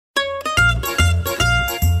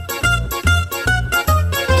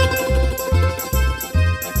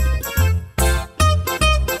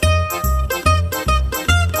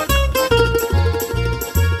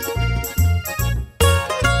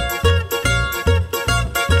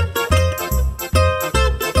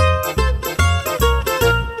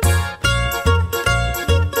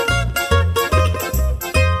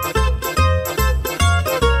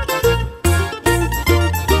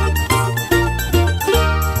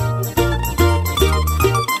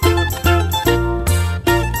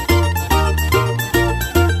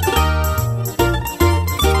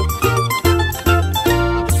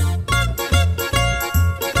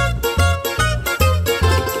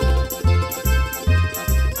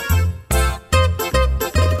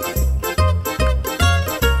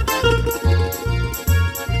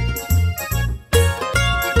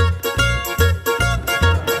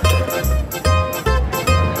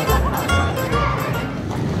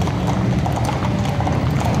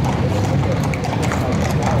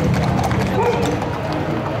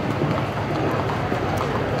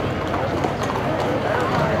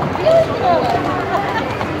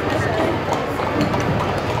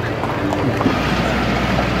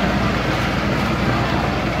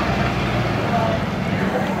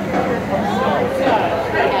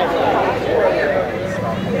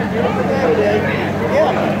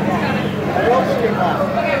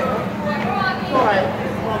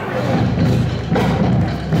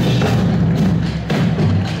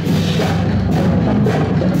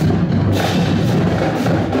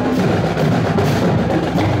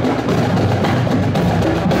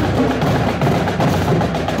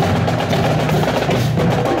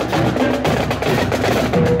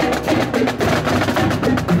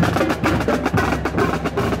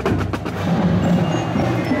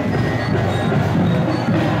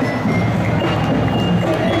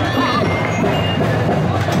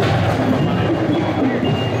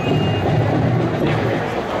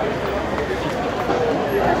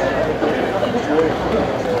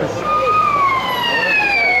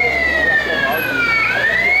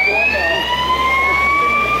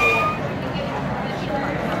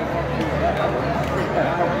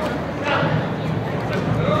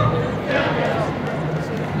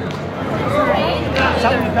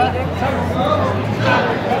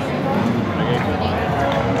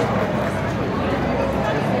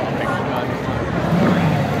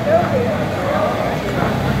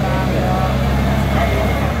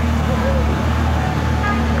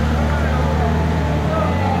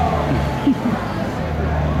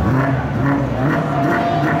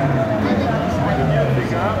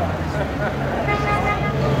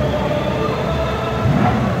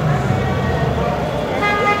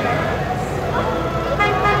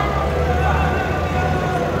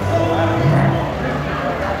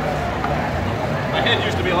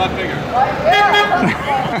lot bigger.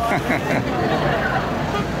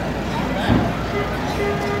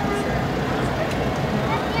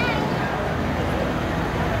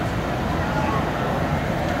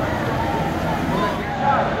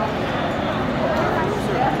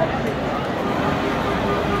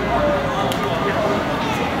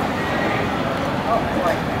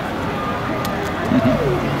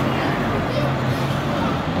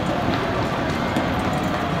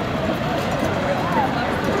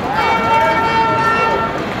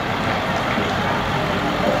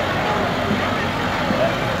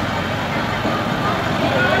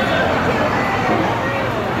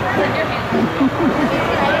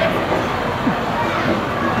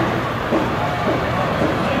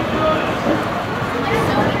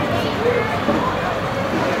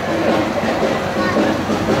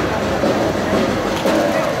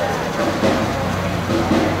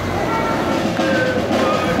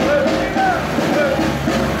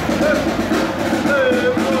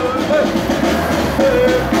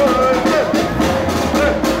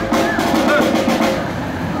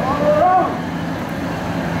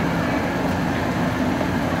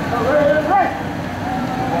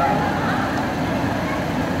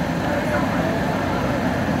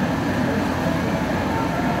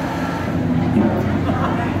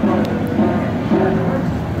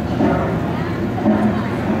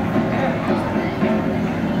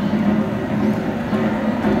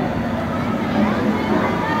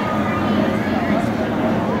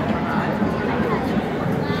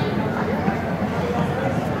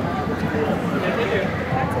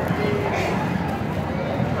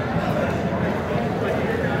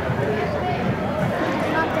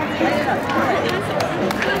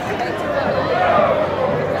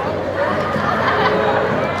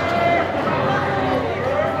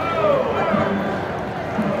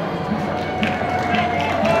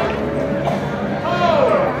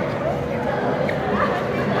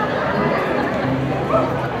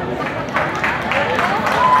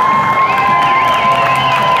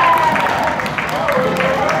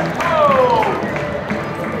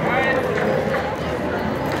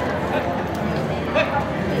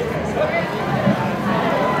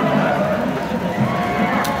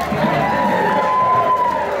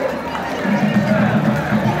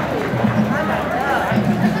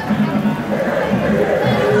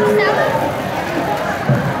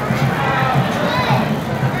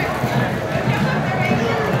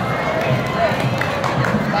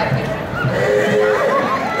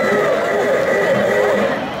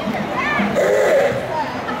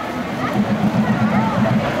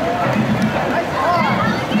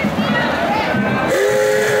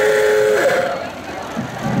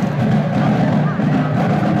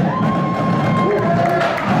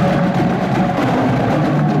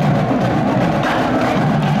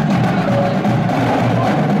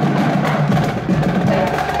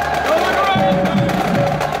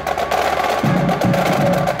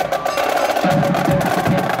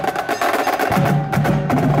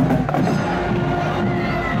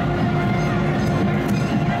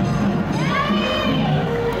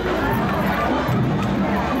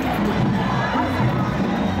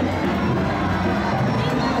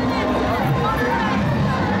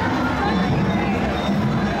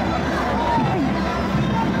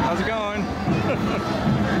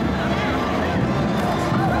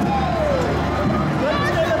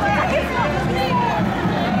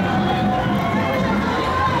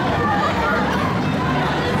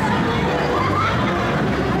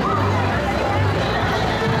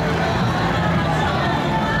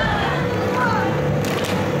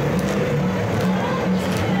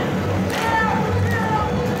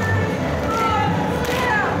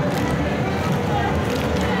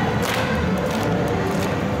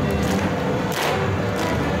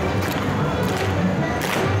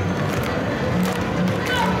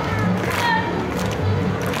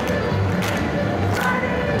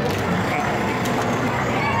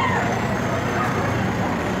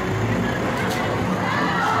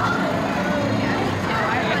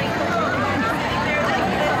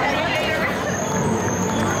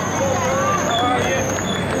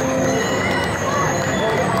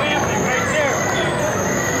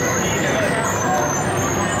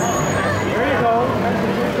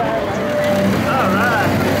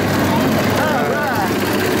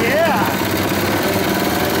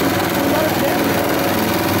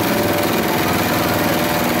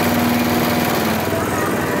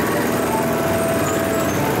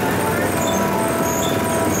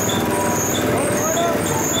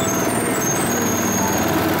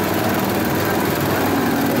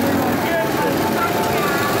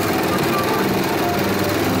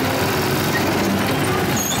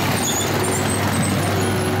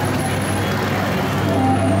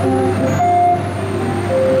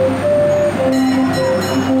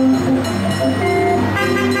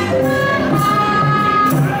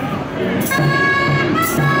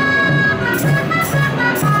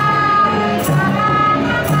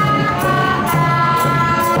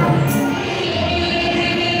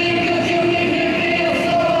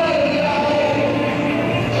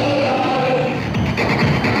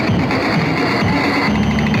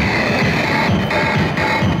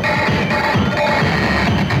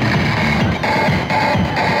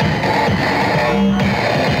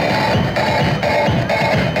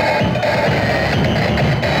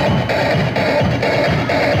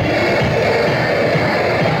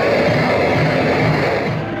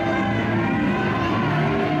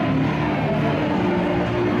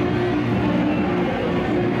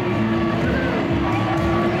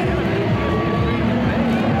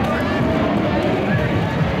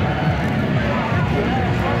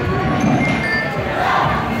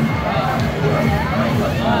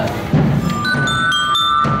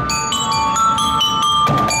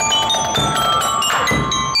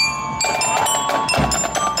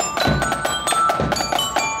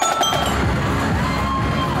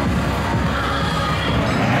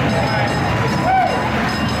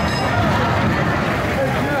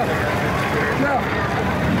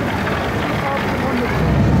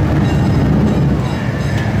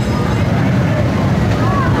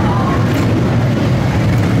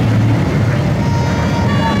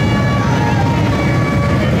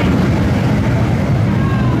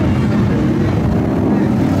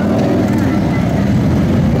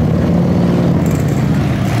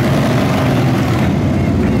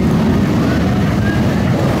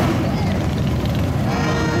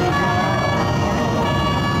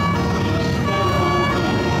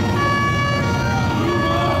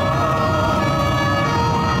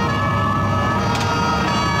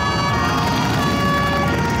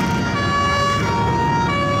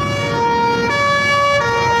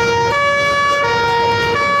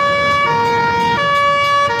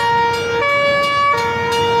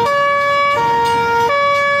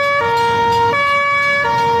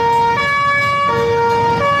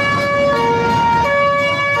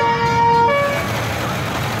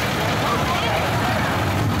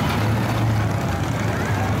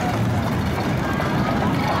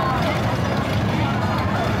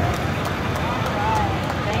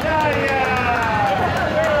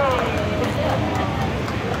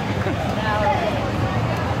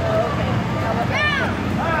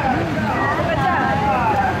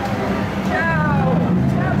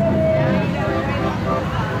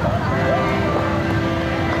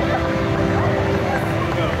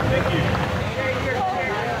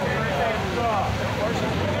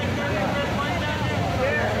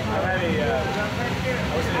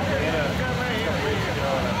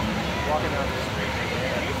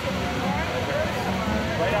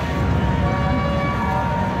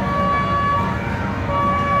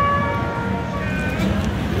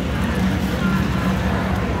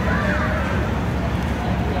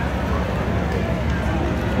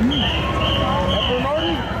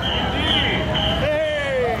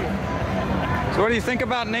 So what do you think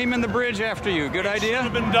about naming the bridge after you? Good idea? It should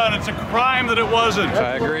have been done. It's a crime that it wasn't.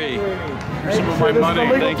 I agree. Here's some of my money.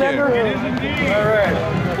 Thank you. It is indeed. All right.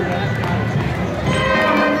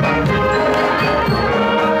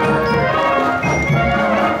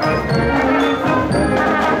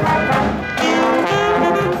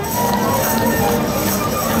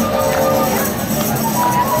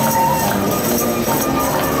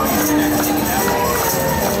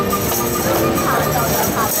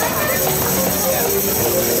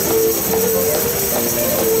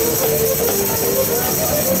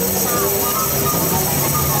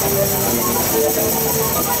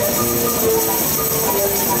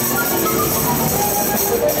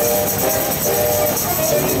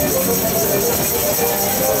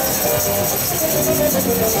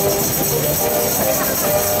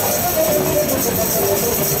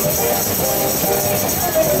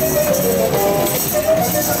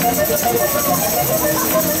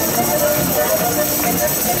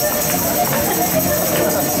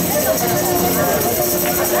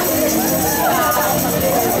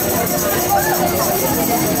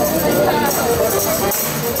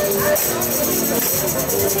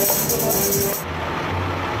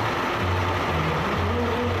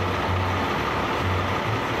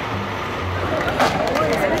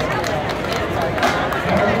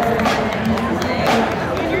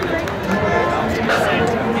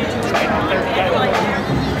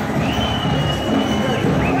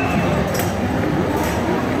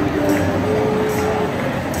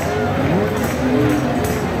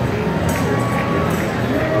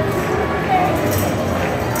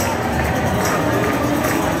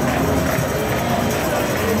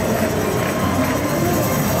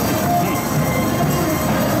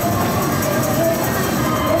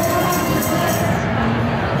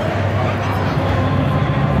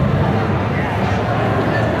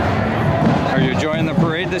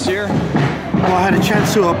 This year? Well, I had a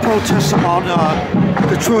chance to protest about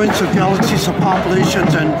the trillions of galaxies of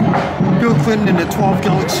populations, and Bill Clinton and the 12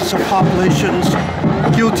 galaxies of populations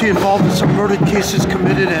guilty involved in some murder cases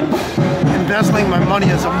committed and embezzling my money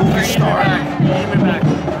as a movie star.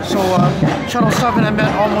 So Channel 7, I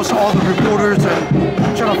met almost all the reporters,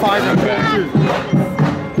 and Channel 5 and 4 too.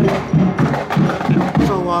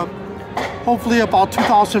 So hopefully about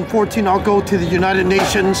 2014 I'll go to the United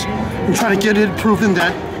Nations and try to get it proven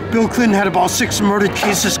that Bill Clinton had about 6 murder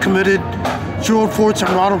cases committed. Gerald Ford's and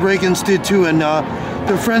Ronald Reagan's did too, and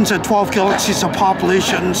their friends at 12 galaxies of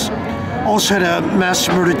populations also had mass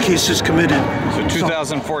murder cases committed. So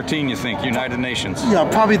 2014 you think, United Nations? Yeah,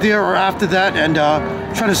 probably there or after that, and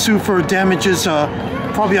try to sue for damages,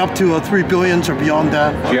 probably up to 3 billion or beyond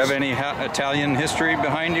that. Do you have any Italian history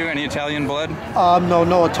behind you? Any Italian blood?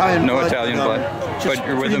 No Italian blood. No Italian blood. But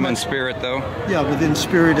you're with them in spirit, though? Yeah, within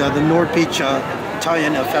spirit. The North Beach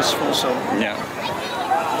Italian festival, so... Yeah.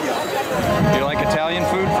 Do you like Italian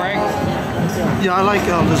food, Frank? Yeah, I like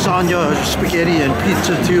lasagna, spaghetti, and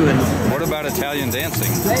pizza, too. And what about Italian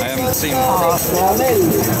dancing? I haven't seen... Well, it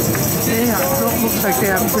looks like they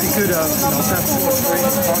have pretty good festival.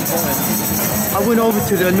 I went over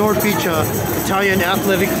to the North Beach Italian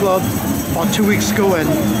Athletic Club about 2 weeks ago, and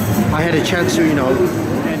I had a chance to,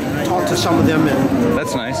 talk to some of them and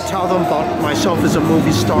that's nice. Tell them about myself as a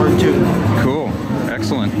movie star too. Cool,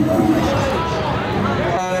 excellent.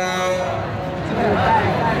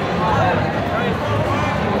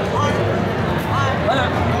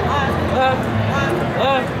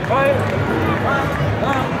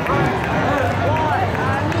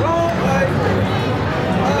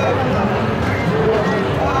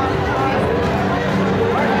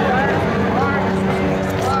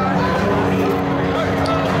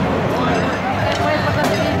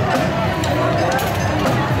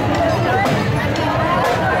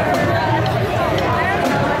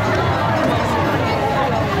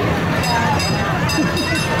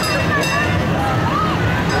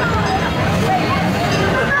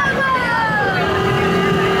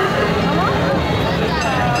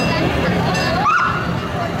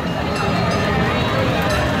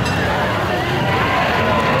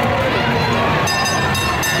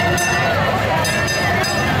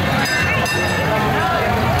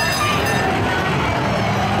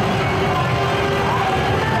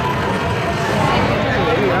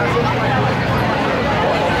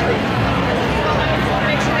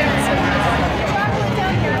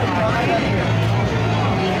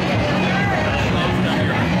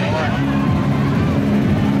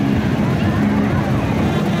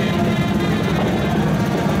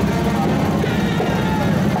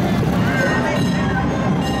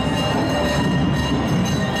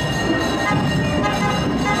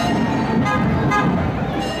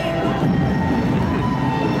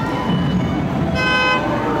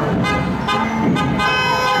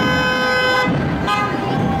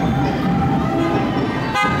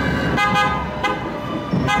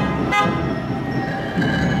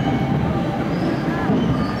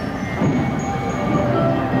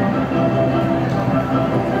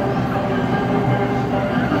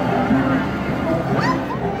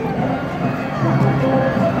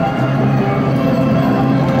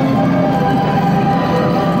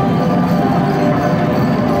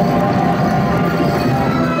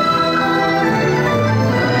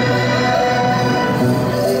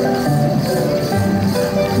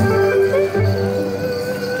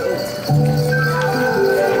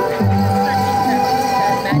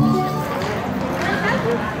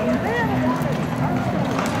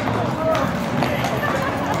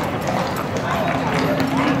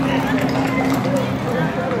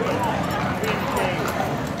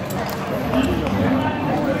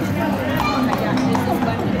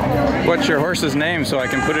 What's your horse's name so I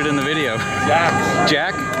can put it in the video? Jax.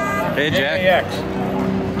 Jack? Hey, Jack.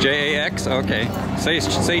 J-A-X. J-A-X? Okay.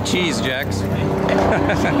 Say cheese, Jax.